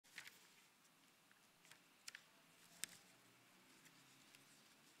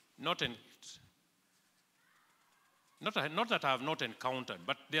not that I have not encountered,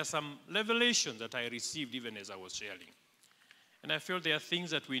 but there are some revelations that I received even as I was sharing. And I feel there are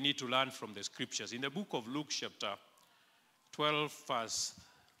things that we need to learn from the scriptures. In the book of Luke chapter 12, verse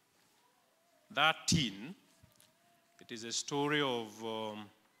 13, it is a story of,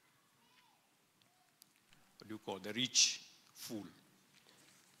 the rich fool.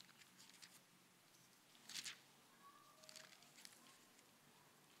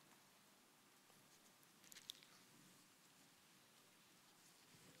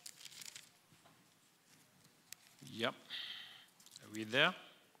 Yep. Are we there? I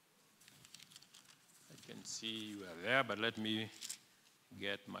can see you are there, but let me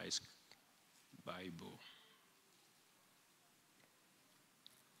get my Bible.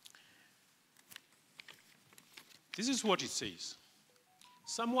 This is what it says.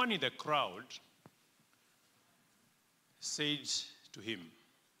 Someone in the crowd said to him,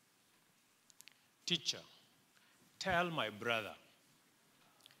 "Teacher, tell my brother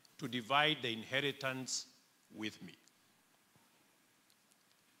to divide the inheritance with me."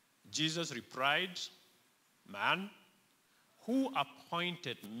 Jesus replied, "Man, who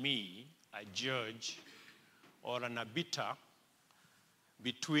appointed me a judge or an arbiter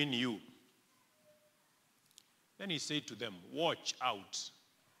between you?" Then he said to them, "Watch out,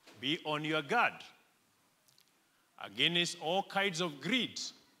 be on your guard against all kinds of greed.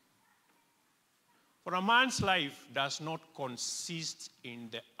 For a man's life does not consist in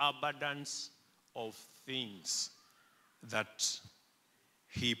the abundance of things that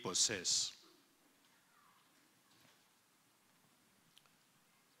he possesses."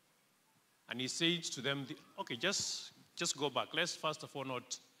 And he says to them, okay, just go back. Let's first of all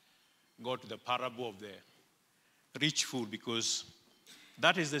not go to the parable of the rich fool, because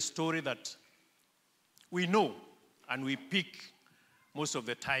that is the story that we know and we pick most of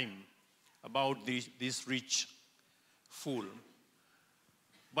the time about this rich fool.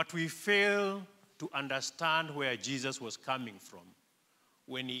 But we fail to understand where Jesus was coming from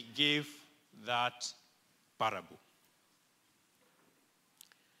when he gave that parable.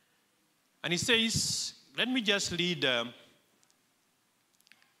 And he says, let me just read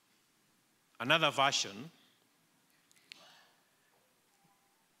another version.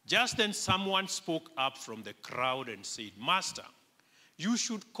 Just then someone spoke up from the crowd and said, "Master, you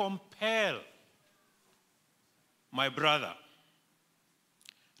should compel my brother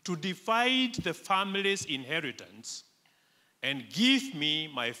to divide the family's inheritance and give me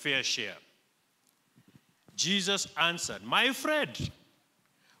my fair share." Jesus answered, "My friend,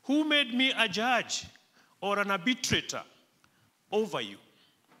 who made me a judge or an arbitrator over you?"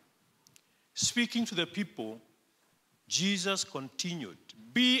 Speaking to the people, Jesus continued,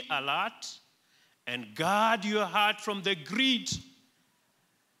 "Be alert and guard your heart from the greed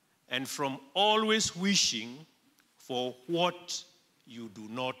and from always wishing for what you do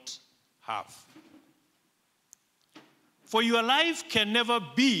not have. For your life can never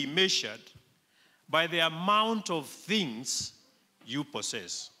be measured by the amount of things you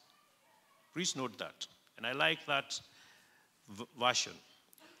possess." Please note that. And I like that version.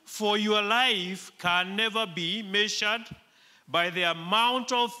 For your life can never be measured by the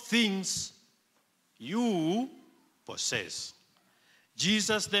amount of things you possess.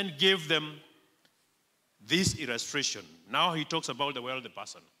 Jesus then gave them this illustration. Now he talks about the wealthy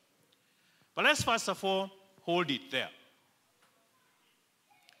person. But let's first of all hold it there.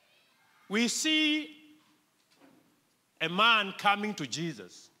 We see a man coming to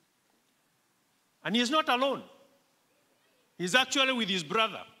Jesus. And he's not alone. He's actually with his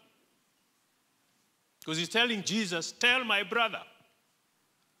brother. Because he's telling Jesus, "Tell my brother."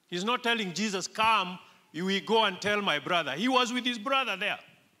 He's not telling Jesus, "Come, you will go and tell my brother." He was with his brother there.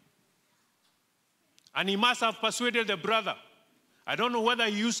 And he must have persuaded the brother. I don't know whether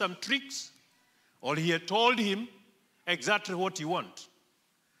he used some tricks or he had told him exactly what he wants.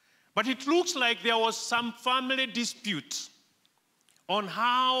 But it looks like there was some family dispute on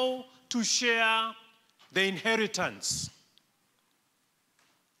how to share the inheritance.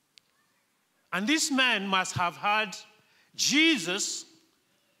 And this man must have had Jesus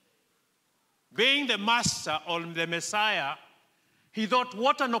being the master or the Messiah. He thought,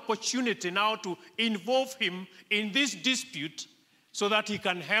 what an opportunity now to involve him in this dispute so that he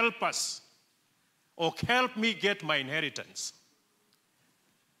can help us or help me get my inheritance.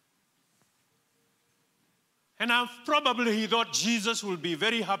 And probably he thought Jesus will be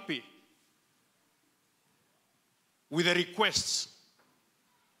very happy with the requests.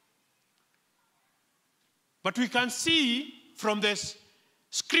 But we can see from this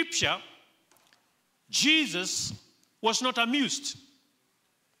scripture, Jesus was not amused.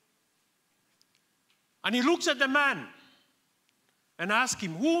 And he looks at the man and asks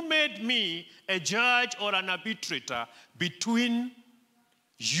him, who made me a judge or an arbitrator between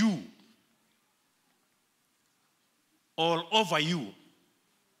you or over you?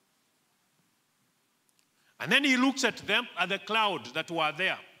 And then he looks at them, at the cloud that were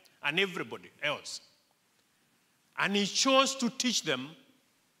there, and everybody else. And he chose to teach them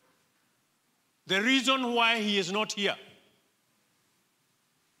the reason why he is not here.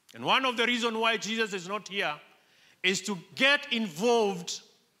 And one of the reasons why Jesus is not here is to get involved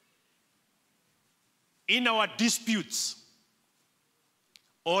in our disputes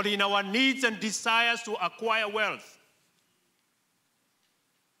or in our needs and desires to acquire wealth.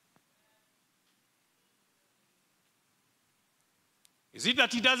 Is it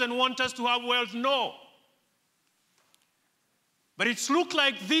that he doesn't want us to have wealth? No. But it's looked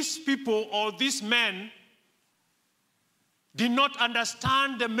like these people or these men did not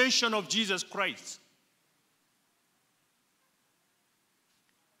understand the mission of Jesus Christ.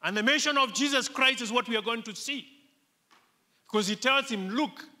 And the mission of Jesus Christ is what we are going to see. Because he tells him,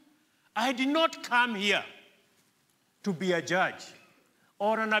 look, I did not come here to be a judge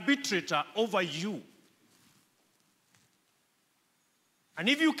or an arbitrator over you. And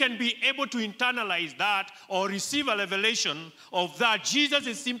if you can be able to internalize that or receive a revelation of that, Jesus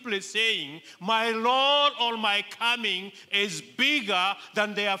is simply saying, my Lord or my coming is bigger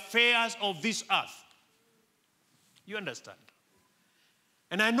than the affairs of this earth. You understand?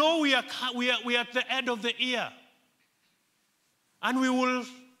 And I know we are at the end of the year. And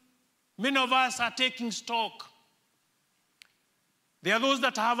many of us are taking stock. There are those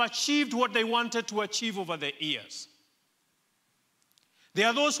that have achieved what they wanted to achieve over the years. There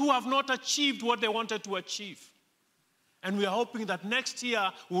are those who have not achieved what they wanted to achieve. And we are hoping that next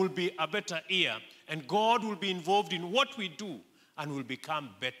year will be a better year. And God will be involved in what we do and will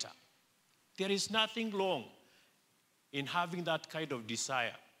become better. There is nothing wrong in having that kind of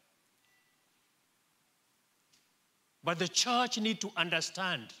desire. But the church needs to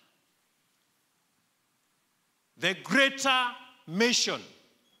understand the greater mission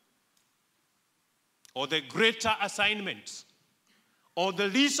or the greater assignment or the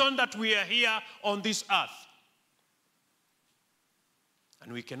reason that we are here on this earth.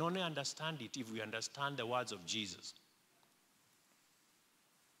 And we can only understand it if we understand the words of Jesus.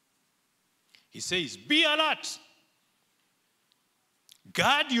 He says, be alert.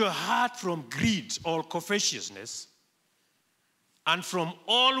 Guard your heart from greed or covetousness and from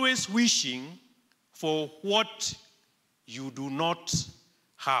always wishing for what you do not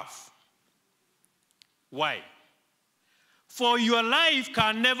have. Why? For your life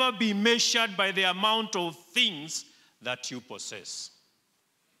can never be measured by the amount of things that you possess.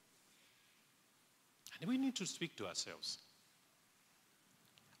 And we need to speak to ourselves.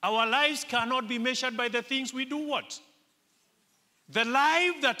 Our lives cannot be measured by the things we do what? The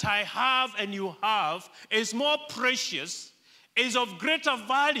life that I have and you have is more precious, is of greater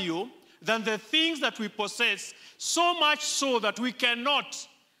value than the things that we possess, so much so that we cannot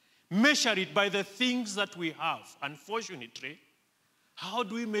measure it by the things that we have. Unfortunately, how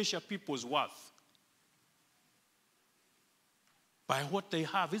do we measure people's worth? By what they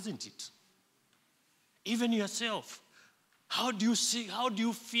have, isn't it? Even yourself. How do you see, how do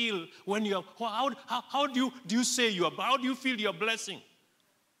you feel when you're, how do you say you are, how do you feel your blessing?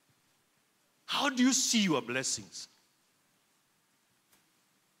 How do you see your blessings?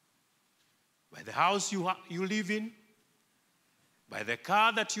 By the house you live in? By the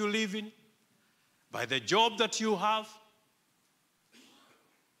car that you live in? By the job that you have?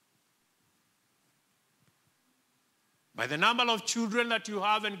 By the number of children that you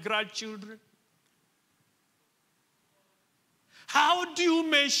have and grandchildren? How do you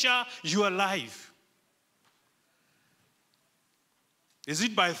measure your life? Is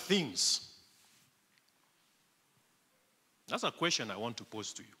it by things? That's a question I want to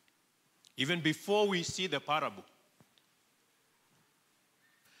pose to you. Even before we see the parable.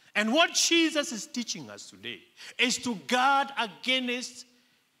 And what Jesus is teaching us today is to guard against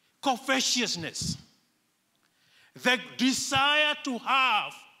covetousness. The desire to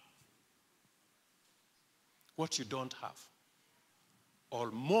have what you don't have. Or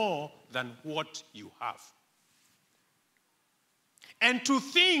more than what you have. And to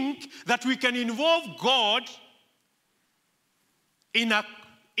think that we can involve God in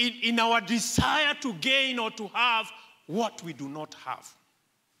our desire to gain or to have what we do not have.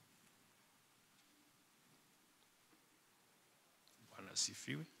 Bwana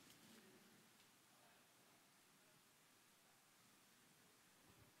asifiwe.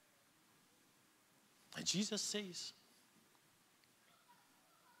 And Jesus says,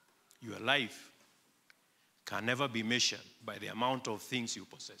 your life can never be measured by the amount of things you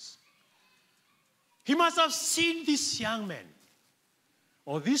possess. He must have seen this young man,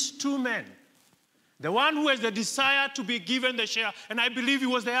 or these two men, the one who has the desire to be given the share, and I believe he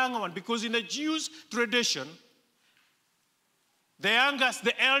was the younger one, because in the Jews' tradition, the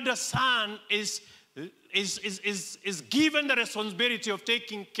elder son is given the responsibility of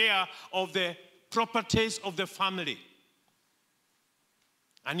taking care of the properties of the family.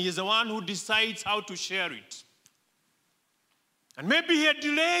 And he is the one who decides how to share it. And maybe he had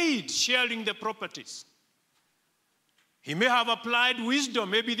delayed sharing the properties. He may have applied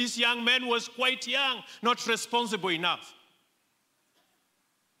wisdom. Maybe this young man was quite young, not responsible enough.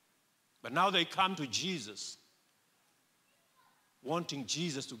 But now they come to Jesus, wanting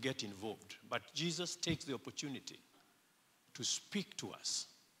Jesus to get involved. But Jesus takes the opportunity to speak to us,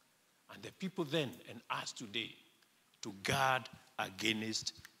 and the people then and us today, to guard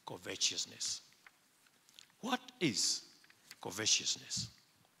against covetousness. What is covetousness?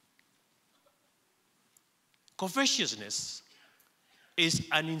 Covetousness is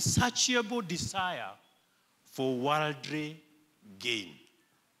an insatiable desire for worldly gain.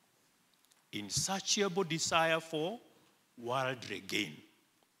 Insatiable desire for worldly gain.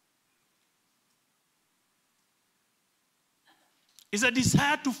 It's a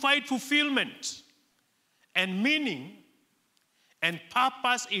desire to find fulfillment and meaning and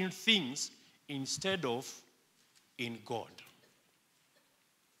purpose in things instead of in God.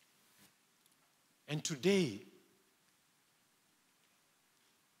 And today,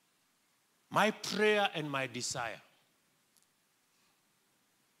 my prayer and my desire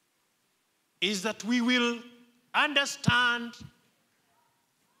is that we will understand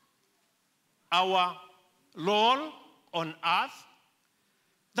our role on earth,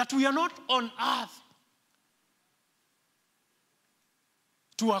 that we are not on earth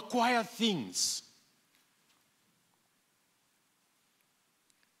to acquire things.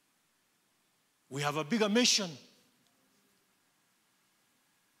 We have a bigger mission.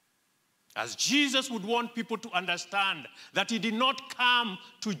 As Jesus would want people to understand that he did not come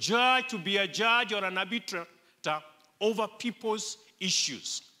to judge, to be a judge or an arbitrator over people's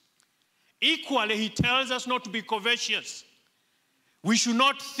issues. Equally, he tells us not to be covetous. We should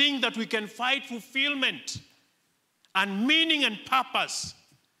not think that we can find fulfillment and meaning and purpose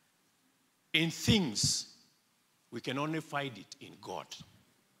in things. We can only find it in God.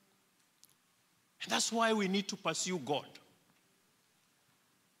 And that's why we need to pursue God.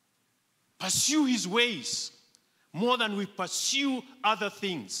 Pursue his ways more than we pursue other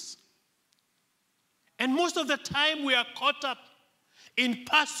things. And most of the time we are caught up in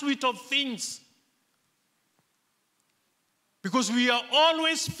pursuit of things because we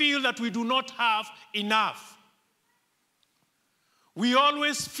always feel that we do not have enough. We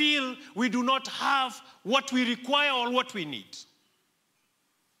always feel we do not have what we require or what we need.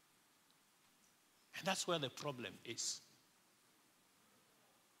 And that's where the problem is.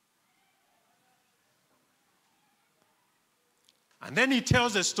 And then he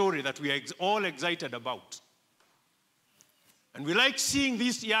tells a story that we are all excited about. And we like seeing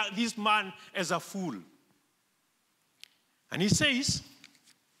this man as a fool. And he says,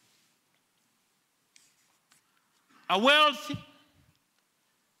 a wealthy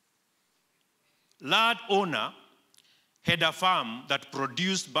landowner had a farm that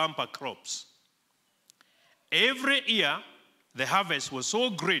produced bumper crops. Every year, the harvest was so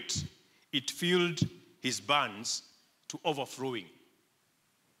great, it filled his barns to overflowing.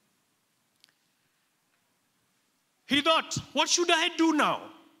 He thought, what should I do now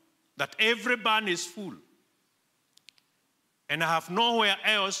that every barn is full and I have nowhere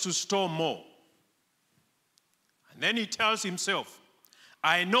else to store more? And then he tells himself,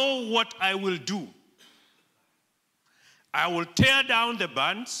 I know what I will do. I will tear down the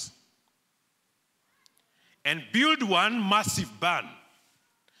barns and build one massive barn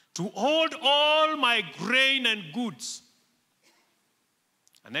to hold all my grain and goods.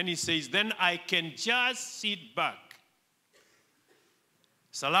 And then he says, then I can just sit back,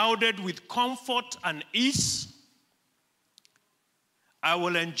 surrounded with comfort and ease. I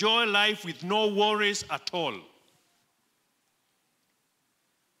will enjoy life with no worries at all.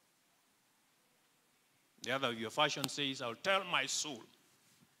 The other, your version says, I'll tell my soul,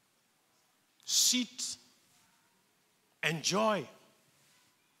 sit, enjoy.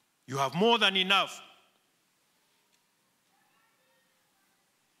 You have more than enough.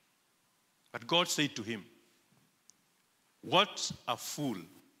 But God said to him, what a fool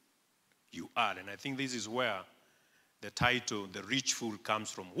you are. And I think this is where the title, The Rich Fool,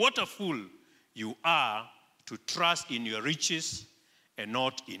 comes from. What a fool you are to trust in your riches and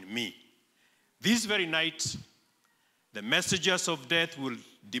not in me. This very night, the messengers of death will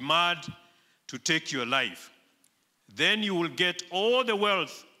demand to take your life. Then you will get all the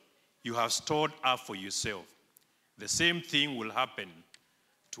wealth you have stored up for yourself. The same thing will happen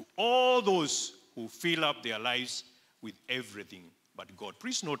to all those who fill up their lives with everything but God.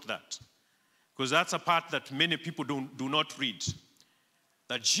 Please note that, because that's a part that many people do not read.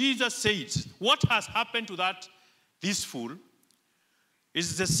 That Jesus says, what has happened to this fool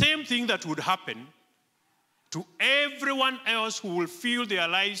is the same thing that would happen to everyone else who will fill their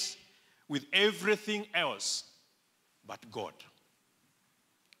lives with everything else but God.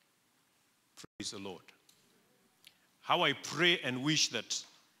 Praise the Lord. How I pray and wish that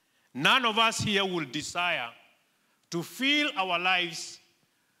none of us here will desire to fill our lives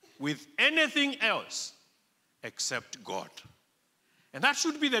with anything else except God. And that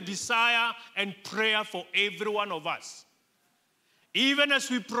should be the desire and prayer for every one of us. Even as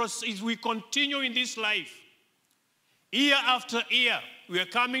we continue in this life, year after year, we are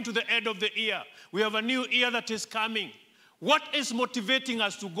coming to the end of the year. We have a new year that is coming. What is motivating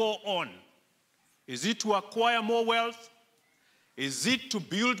us to go on? Is it to acquire more wealth? Is it to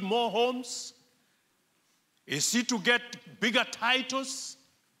build more homes? Is it to get bigger titles?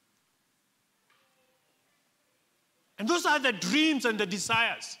 And those are the dreams and the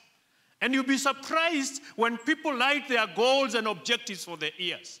desires. And you'll be surprised when people light their goals and objectives for the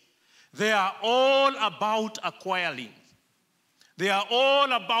years. They are all about acquiring. They are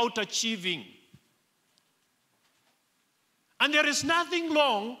all about achieving. And there is nothing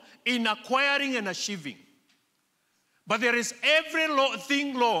wrong in acquiring and achieving. But there is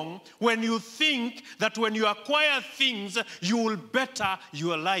everything wrong when you think that when you acquire things, you will better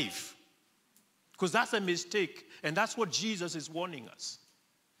your life. Because that's a mistake. And that's what Jesus is warning us.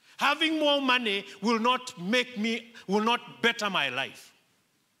 Having more money will not better my life.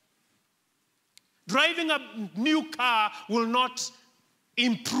 Driving a new car will not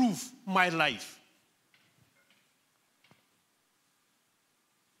improve my life.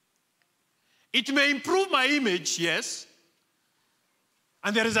 It may improve my image, yes.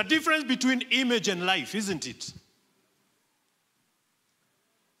 And there is a difference between image and life, isn't it?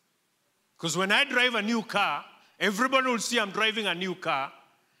 Because when I drive a new car, everybody will see I'm driving a new car.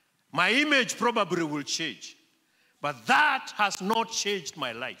 My image probably will change. But that has not changed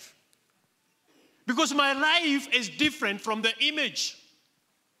my life. Because my life is different from the image.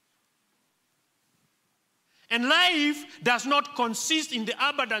 And life does not consist in the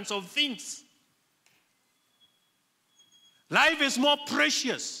abundance of things. Life is more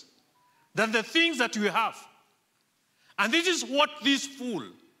precious than the things that we have. And this is what this fool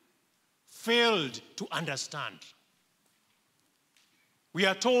failed to understand. We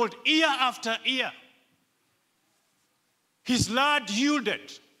are told year after year, his land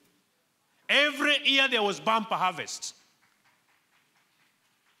yielded. Every year there was bumper harvest.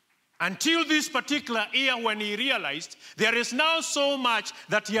 Until this particular year when he realized there is now so much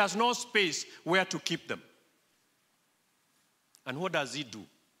that he has no space where to keep them. And what does he do?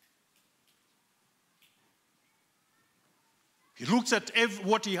 He looks at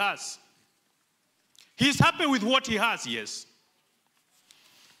what he has. He's happy with what he has, yes.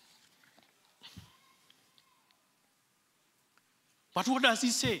 But what does he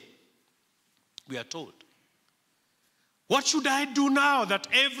say? We are told, what should I do now that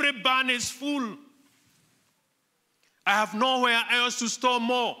every barn is full? I have nowhere else to store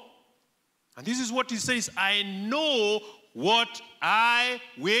more. And this is what he says, I know what I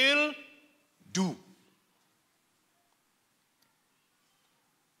will do.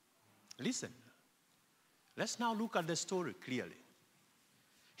 Listen, let's now look at the story clearly.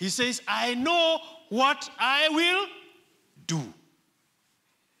 He says, I know what I will do.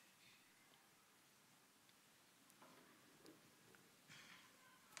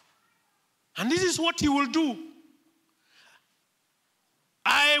 And this is what he will do.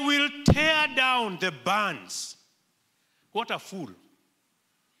 I will tear down the barns. What a fool.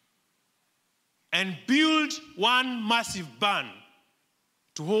 And build one massive barn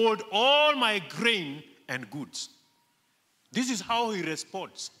to hold all my grain and goods. This is how he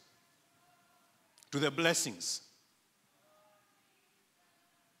responds to the blessings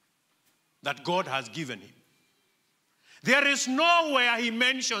that God has given him. There is nowhere he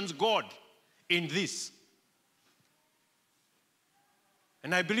mentions God in this.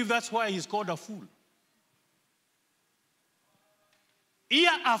 And I believe that's why he's called a fool.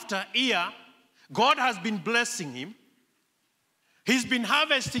 Year after year, God has been blessing him. He's been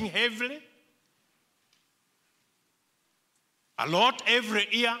harvesting heavily. A lot every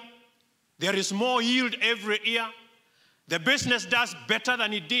year. There is more yield every year. The business does better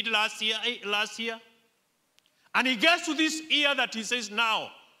than it did last year. And he gets to this year that he says now,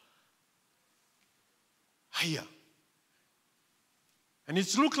 higher. And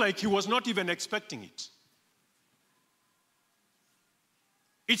it looked like he was not even expecting it.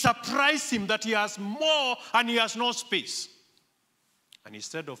 It surprised him that he has more and he has no space. And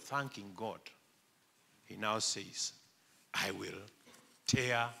instead of thanking God, he now says, I will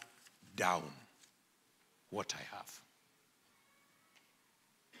tear down what I have.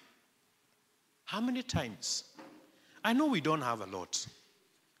 How many times? I know we don't have a lot.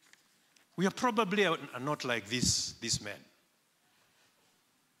 We are probably not like this man.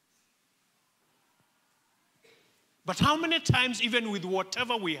 But how many times, even with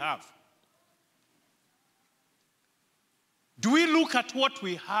whatever we have, do we look at what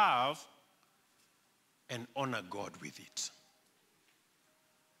we have and honor God with it?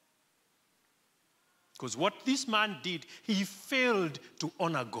 Because what this man did, he failed to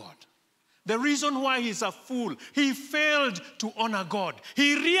honor God. The reason why he's a fool, he failed to honor God.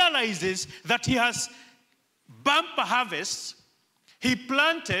 He realizes that he has bumper harvest, he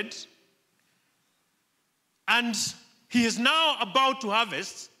planted, and he is now about to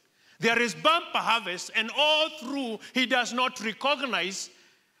harvest. There is bumper harvest, and all through he does not recognize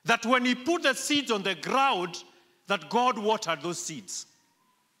that when he put the seeds on the ground, that God watered those seeds.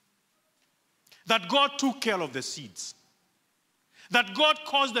 That God took care of the seeds. That God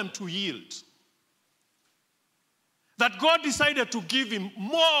caused them to yield. That God decided to give him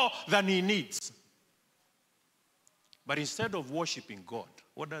more than he needs. But instead of worshiping God,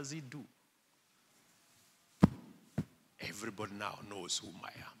 what does he do? Everybody now knows whom I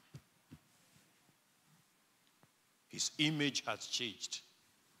am. His image has changed.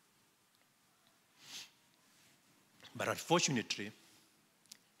 But unfortunately,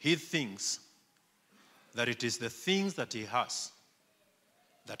 he thinks that it is the things that he has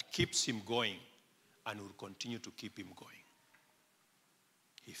that keeps him going and will continue to keep him going.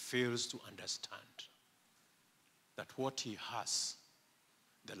 He fails to understand that what he has,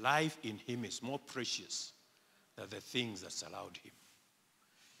 the life in him is more precious than the things that surround him.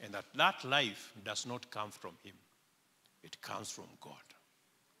 And that life does not come from him. It comes from God.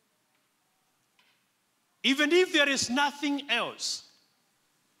 Even if there is nothing else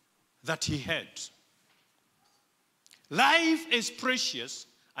that he had, life is precious,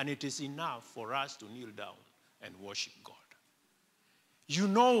 and it is enough for us to kneel down and worship God. You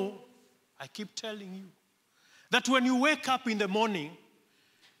know, I keep telling you, that when you wake up in the morning,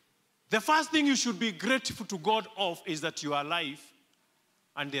 the first thing you should be grateful to God of is that you are alive,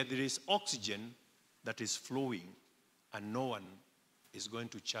 and that there is oxygen that is flowing, and no one is going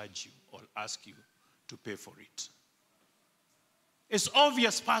to charge you or ask you to pay for it. It's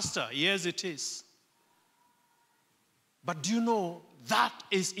obvious, Pastor. Yes, it is. But do you know that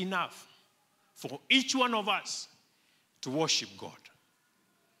is enough for each one of us to worship God?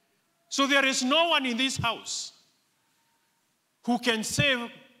 So there is no one in this house who can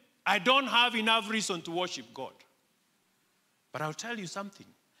say, I don't have enough reason to worship God. But I'll tell you something.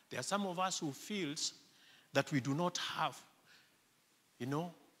 There are some of us who feels that we do not have,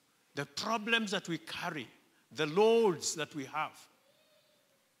 the problems that we carry, the loads that we have.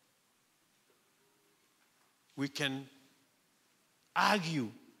 We can argue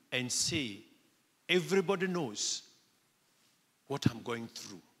and say, everybody knows what I'm going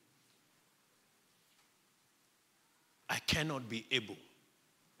through. I cannot be able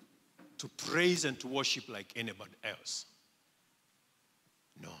to praise and to worship like anybody else.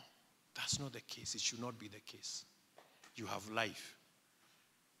 No, that's not the case. It should not be the case. You have life.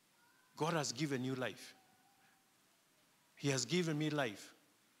 God has given you life. He has given me life.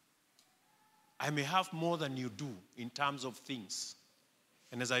 I may have more than you do in terms of things.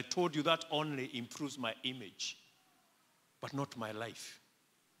 And as I told you, that only improves my image, but not my life.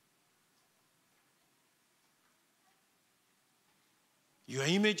 Your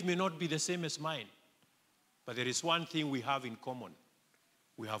image may not be the same as mine, but there is one thing we have in common.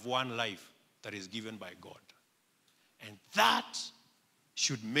 We have one life that is given by God. And that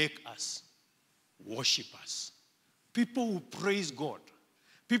should make us worshipers. People who praise God.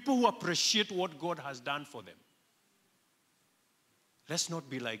 People who appreciate what God has done for them. Let's not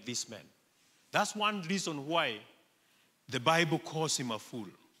be like this man. That's one reason why the Bible calls him a fool.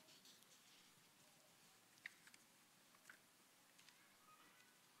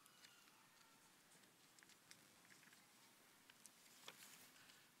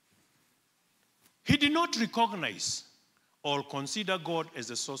 He did not recognize or consider God as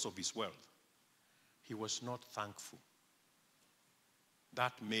the source of his wealth. He was not thankful.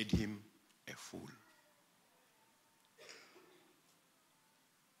 That made him a fool.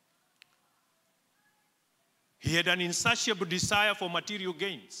 He had an insatiable desire for material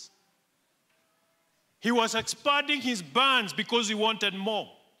gains. He was expanding his barns because he wanted more.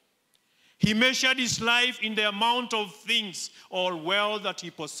 He measured his life in the amount of things or wealth that he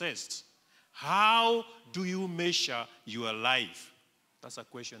possessed. How do you measure your life? That's a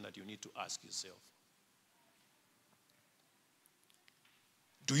question that you need to ask yourself.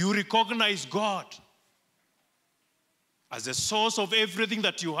 Do you recognize God as the source of everything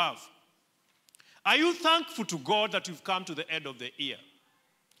that you have? Are you thankful to God that you've come to the end of the year?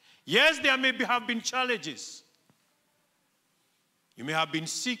 Yes, there may have been challenges. You may have been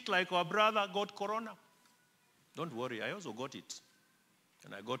sick like our brother got corona. Don't worry, I also got it.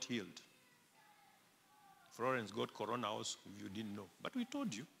 And I got healed. Florence got corona also, if you didn't know. But we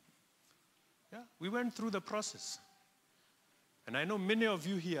told you. Yeah, we went through the process. And I know many of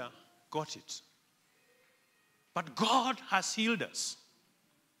you here got it. But God has healed us.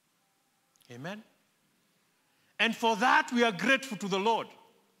 Amen? And for that, we are grateful to the Lord.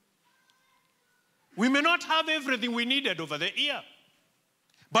 We may not have everything we needed over the year.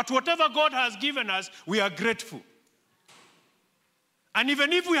 But whatever God has given us, we are grateful. And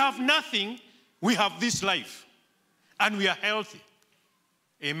even if we have nothing, we have this life. And we are healthy.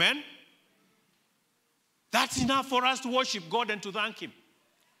 Amen? That's enough for us to worship God and to thank Him.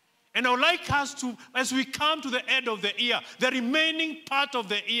 And I would like us to, as we come to the end of the year, the remaining part of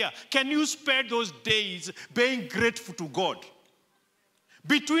the year, can you spare those days being grateful to God?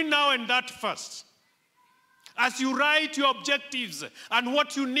 Between now and that first, as you write your objectives and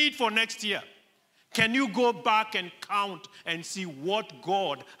what you need for next year, can you go back and count and see what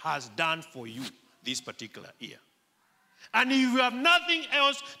God has done for you this particular year? And if you have nothing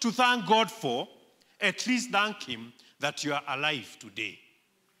else to thank God for, at least thank Him that you are alive today.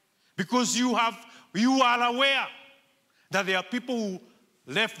 Because you are aware that there are people who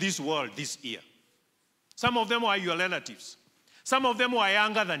left this world this year. Some of them are your relatives. Some of them are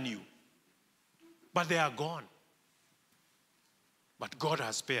younger than you. But they are gone. But God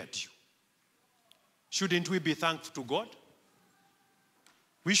has spared you. Shouldn't we be thankful to God?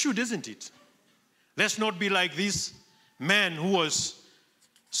 We should, isn't it? Let's not be like this man who was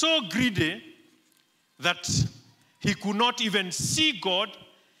so greedy that he could not even see God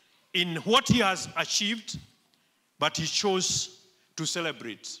in what he has achieved, but he chose to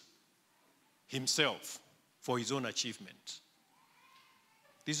celebrate himself for his own achievement.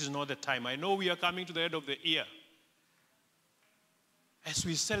 This is not the time. I know we are coming to the end of the year. As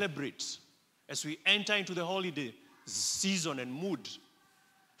we celebrate, as we enter into the holiday season and mood,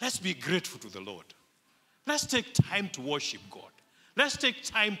 let's be grateful to the Lord. Let's take time to worship God. Let's take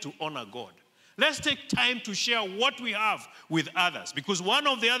time to honor God. Let's take time to share what we have with others. Because one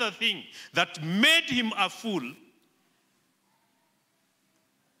of the other things that made him a fool,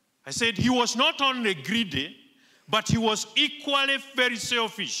 I said he was not only greedy, but he was equally very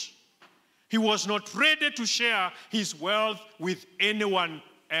selfish. He was not ready to share his wealth with anyone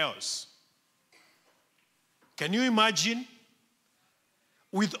else. Can you imagine?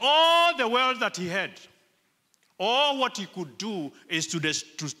 With all the wealth that he had, all what he could do is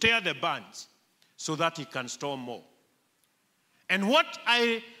to tear the barns so that he can store more. And what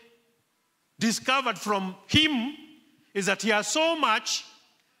I discovered from him is that he has so much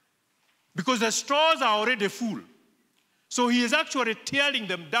because the stores are already full. So he is actually tearing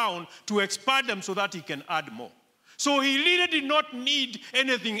them down to expand them so that he can add more. So he really did not need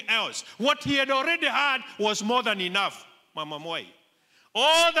anything else. What he had already had was more than enough, Mama Moi.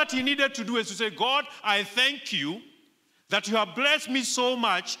 All that he needed to do is to say, God, I thank you that you have blessed me so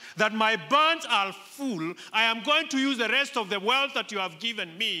much that my barns are full. I am going to use the rest of the wealth that you have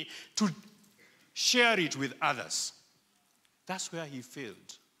given me to share it with others. That's where he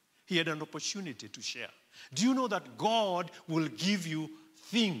failed. He had an opportunity to share. Do you know that God will give you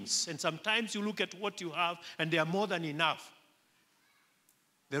things? And sometimes you look at what you have and they are more than enough.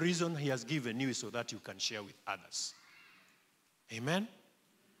 The reason he has given you is so that you can share with others. Amen?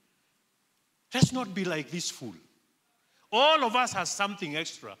 Let's not be like this fool. All of us has something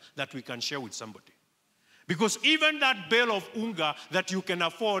extra that we can share with somebody. Because even that bale of unga that you can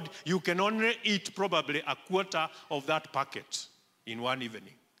afford, you can only eat probably a quarter of that packet in one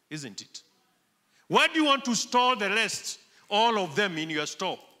evening, isn't it? Why do you want to store the rest, all of them in your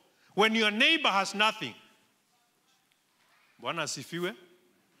store, when your neighbor has nothing? Bwana asifiwe.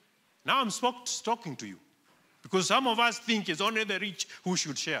 Now I'm talking to you. Because some of us think it's only the rich who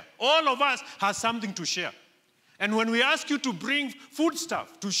should share. All of us have something to share. And when we ask you to bring food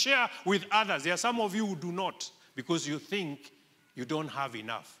stuff to share with others, there are some of you who do not because you think you don't have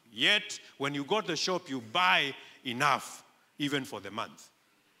enough. Yet, when you go to the shop, you buy enough even for the month.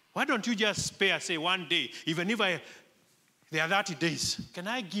 Why don't you just spare, say, one day, even if there are 30 days, can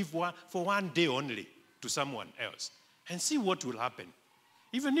I give one for one day only to someone else? And see what will happen.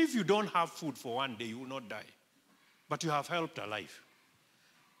 Even if you don't have food for one day, you will not die. But you have helped a life.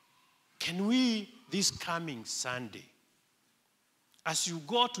 Can we, this coming Sunday, as you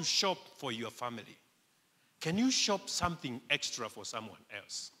go to shop for your family, can you shop something extra for someone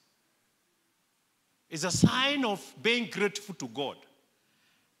else? It's a sign of being grateful to God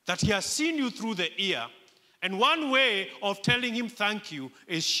that He has seen you through the year, and one way of telling Him thank you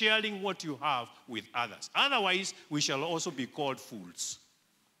is sharing what you have with others. Otherwise, we shall also be called fools.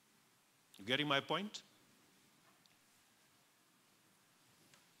 You getting my point?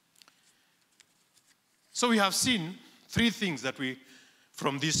 So we have seen three things that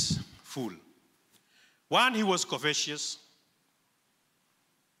from this fool. One, he was covetous.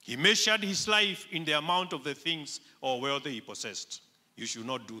 He measured his life in the amount of the things or wealth he possessed. You should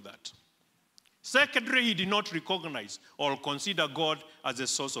not do that. Secondly, he did not recognize or consider God as the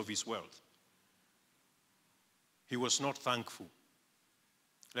source of his wealth. He was not thankful.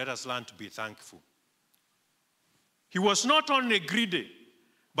 Let us learn to be thankful. He was not only greedy,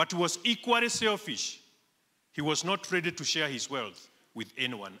 but was equally selfish. He was not ready to share his wealth with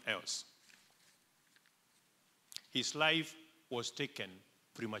anyone else. His life was taken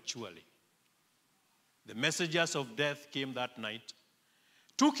prematurely. The messengers of death came that night,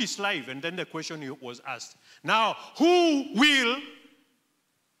 took his life, and then the question was asked, now who will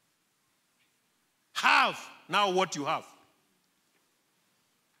have now what you have?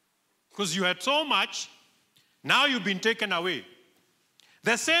 Because you had so much, now you've been taken away.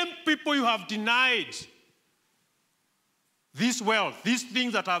 The same people you have denied this wealth, these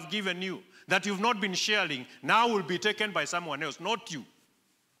things that I've given you, that you've not been sharing, now will be taken by someone else, not you.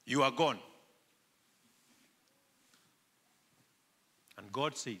 You are gone. And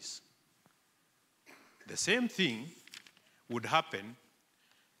God says, the same thing would happen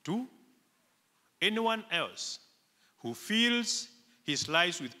to anyone else who fills his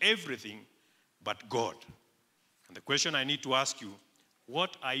lives with everything but God. And the question I need to ask you,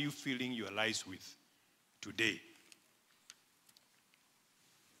 what are you filling your lives with today?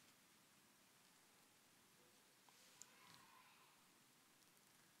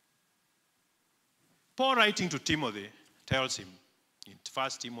 Paul, writing to Timothy, tells him in 1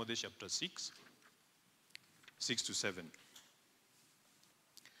 Timothy chapter 6, 6-7.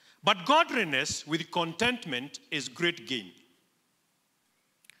 But godliness with contentment is great gain.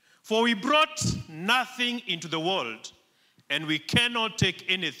 For we brought nothing into the world, and we cannot take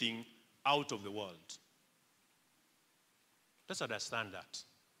anything out of the world. Let's understand that.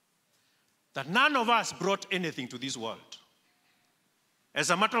 That none of us brought anything to this world.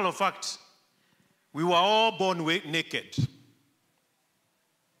 As a matter of fact, we were all born naked.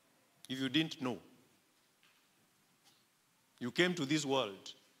 If you didn't know, you came to this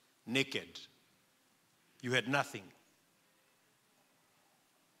world naked. You had nothing.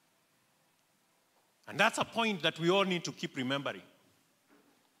 And that's a point that we all need to keep remembering.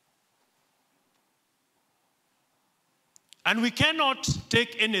 And we cannot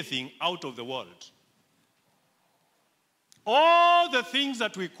take anything out of the world. All the things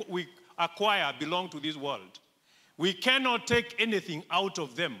that we acquire belong to this world. We cannot take anything out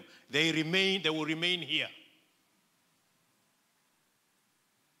of them. They will remain here.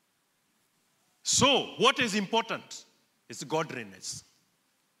 So, what is important is godliness.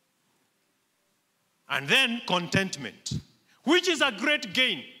 And then contentment, which is a great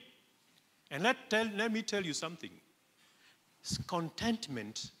gain. And let me tell you something.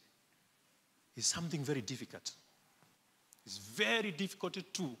 Contentment is something very difficult. It's very difficult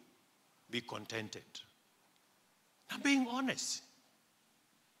to be contented. I'm being honest.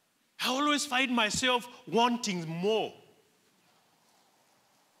 I always find myself wanting more.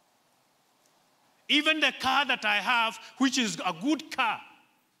 Even the car that I have, which is a good car,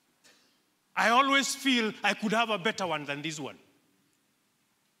 I always feel I could have a better one than this one.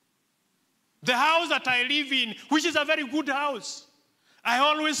 The house that I live in, which is a very good house, I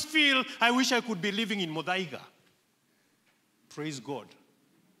always feel I wish I could be living in Muthaiga. Praise God.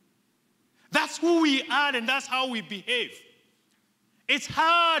 That's who we are and that's how we behave. It's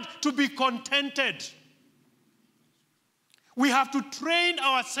hard to be contented. We have to train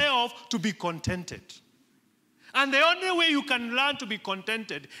ourselves to be contented. And the only way you can learn to be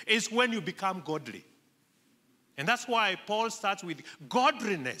contented is when you become godly. And that's why Paul starts with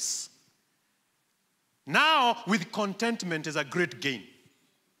godliness. Now, with contentment is a great gain.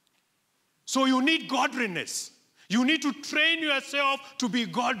 So you need godliness. You need to train yourself to be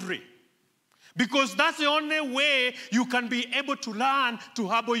godly. Because that's the only way you can be able to learn to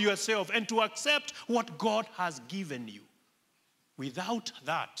humble yourself and to accept what God has given you. Without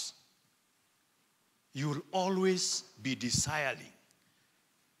that, you'll always be desiring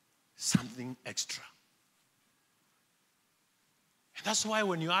something extra. And that's why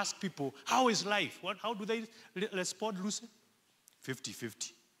when you ask people, how is life? How do they respond, Lucy?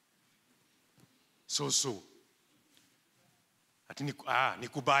 50-50. So. Ati ni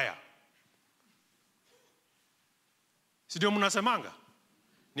kubaya. Si ndio mnasemanga?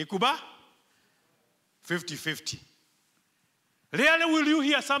 Ni kuba? 50-50. Rarely will you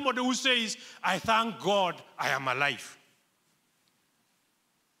hear somebody who says, I thank God I am alive.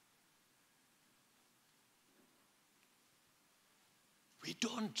 We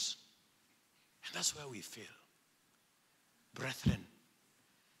don't. And that's where we fail. Brethren,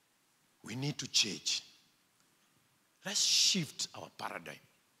 we need to change. Let's shift our paradigm.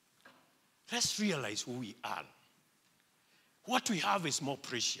 Let's realize who we are. What we have is more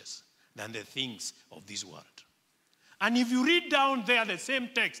precious than the things of this world. And if you read down there the same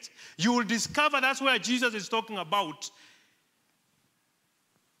text, you will discover that's where Jesus is talking about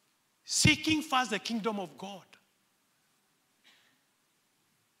seeking first the kingdom of God.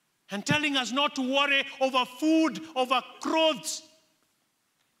 And telling us not to worry over food, over clothes.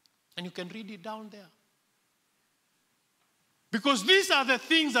 And you can read it down there. Because these are the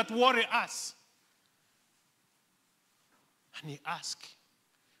things that worry us. And he asks,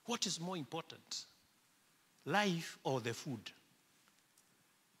 what is more important? Life or the food?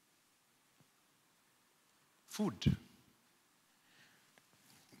 Food.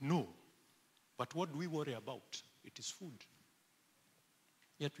 No. But what do we worry about? It is food.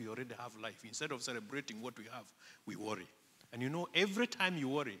 Yet we already have life. Instead of celebrating what we have, we worry. And you know, every time you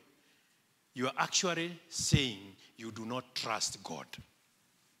worry, you are actually saying you do not trust God.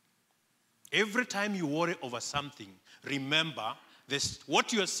 Every time you worry over something, remember this,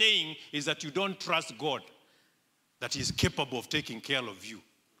 what you are saying is that you don't trust God, that He is capable of taking care of you.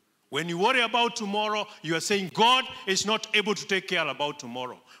 When you worry about tomorrow, you are saying God is not able to take care about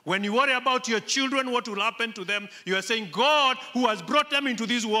tomorrow. When you worry about your children, what will happen to them, you are saying God, who has brought them into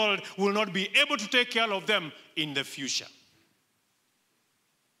this world, will not be able to take care of them in the future.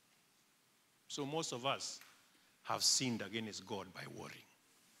 So most of us have sinned against God by worrying.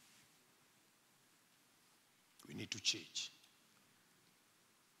 We need to change.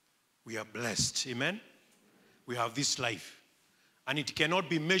 We are blessed, amen? We have this life. And it cannot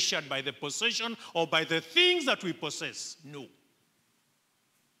be measured by the possession or by the things that we possess. No.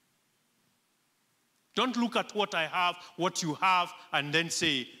 Don't look at what I have, what you have, and then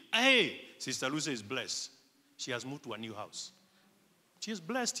say, hey, Sister Lucy is blessed. She has moved to a new house. She is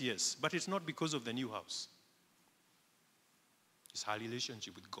blessed, yes, but it's not because of the new house. It's her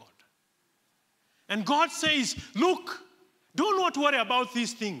relationship with God. And God says, look, do not worry about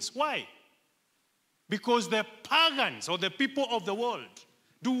these things. Why? Because the pagans or the people of the world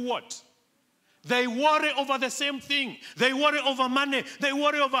do what? They worry over the same thing. They worry over money. They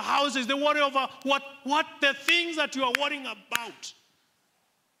worry over houses. They worry over what the things that you are worrying about.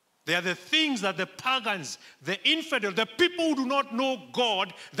 They are the things that the pagans, the infidel, the people who do not know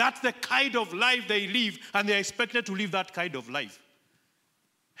God, that's the kind of life they live, and they are expected to live that kind of life.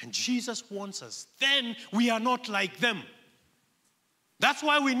 And Jesus wants us. Then we are not like them. That's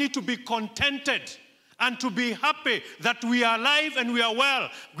why we need to be contented and to be happy that we are alive and we are well.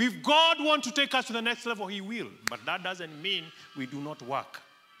 If God wants to take us to the next level, He will. But that doesn't mean we do not work.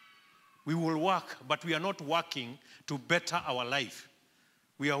 We will work, but we are not working to better our life.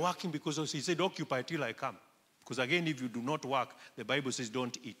 We are working because He said, occupy till I come. Because again, if you do not work, the Bible says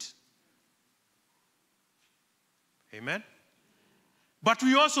don't eat. Amen? But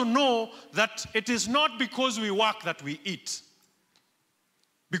we also know that it is not because we work that we eat.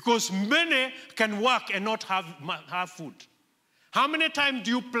 Because many can work and not have food. How many times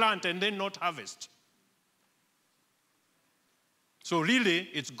do you plant and then not harvest? So really,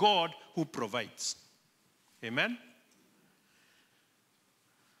 it's God who provides. Amen?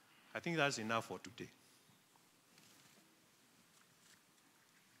 I think that's enough for today.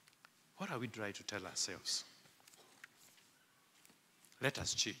 What are we trying to tell ourselves? Let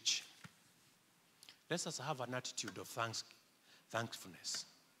us change. Let us have an attitude of thankfulness.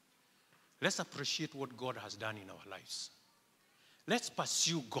 Let's appreciate what God has done in our lives. Let's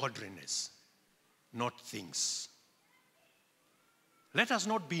pursue godliness, not things. Let us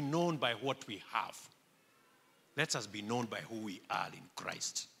not be known by what we have. Let us be known by who we are in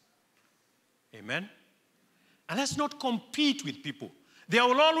Christ. Amen? And let's not compete with people. There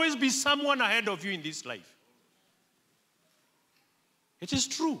will always be someone ahead of you in this life. It is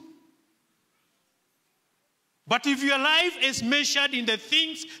true. But if your life is measured in the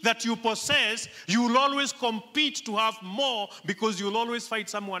things that you possess, you will always compete to have more because you will always fight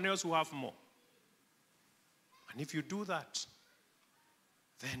someone else who have more. And if you do that,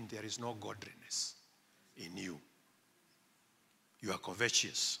 then there is no godliness in you. You are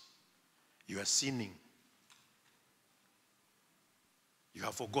covetous. You are sinning. You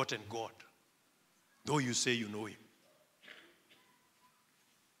have forgotten God, though you say you know him.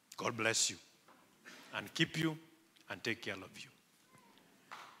 God bless you and keep you and take care of you.